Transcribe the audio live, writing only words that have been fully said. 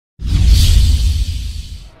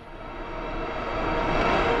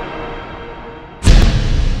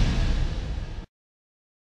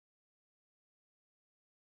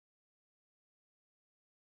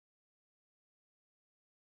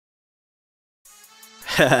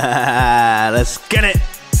Let's get it.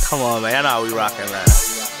 Come on, man. Y'all know how we rockin', man.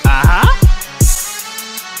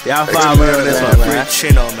 Y'all vibe with this one, man. Free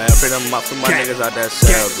Chino, man. Free my niggas out that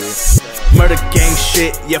cell, dude. Murder gang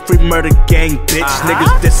shit, yeah, free murder gang, bitch.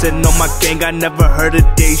 Niggas dissing on my gang, I never heard of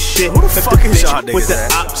they shit. Who the fuck is y'all niggas? With the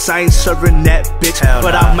ops, I ain't serving that bitch.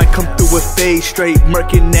 But I might come through with fade, straight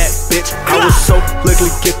murking that bitch. I was so luckily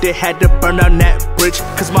gifted, had to burn down that bridge.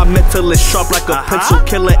 Cause my mental is sharp like a pencil.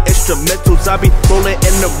 Killer instrumentals, I be rolling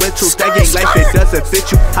in the rentals. That gang life, it doesn't fit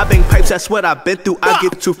you. I bang pipes, that's what I've been through. I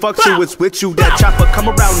get too fucked who is with you. That chopper come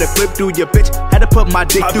around and flip through your bitch. Had to put my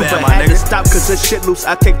dick through, but had to stop cause this shit loose.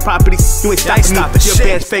 I take property. You ain't stopping me, your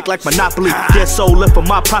band's fake like Monopoly. Yeah, Souliffa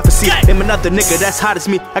my prophecy. Name another nigga that's hot as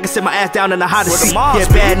me. I can sit my ass down in the hottest seat. Yeah,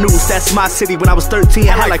 bad news, that's my city. When I was 13,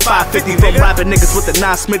 I had like 550 from robbing niggas with the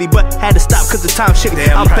non-smitty. But had to stop cause the time shitty.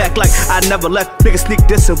 I'm back like I never left. Niggas sneak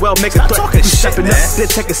this and well make a threat. We stepping up, then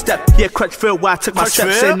take a step. Yeah, crutch feel why I took my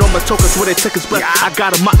steps. Saying no more tokens where they took his breath. I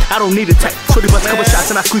got a mop, I don't need a tech. Shorty bust a couple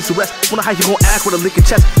shots and I squeeze the rest. Wonder how you gon' act with a leaking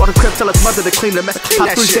chest. While the crib tell his mother to clean the mess. Pop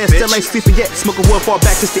 3 cents, still ain't sleeping yet. Smoking wood, fall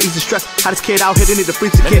back just to ease the stress. Hottest kid out here, they need to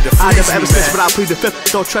freeze the kid. I never ever snitch, but I'll plead the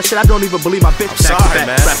fifth. Don't trust shit, I don't even believe my bitch. Back to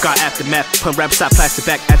back, rap got aftermath. Put rap side plastic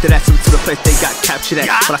back. After that, sent to the place they got captured at.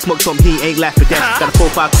 But I smoked something he ain't laughing at. Got a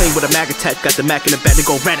 4-5 clean with a mag attack. Got the Mac in the back, they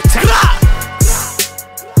gon' rat attack.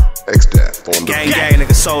 Gang, gang,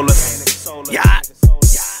 nigga, solar. Yeah.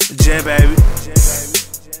 Gin, baby.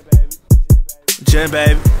 Gin,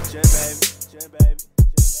 baby.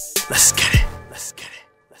 Let's get it.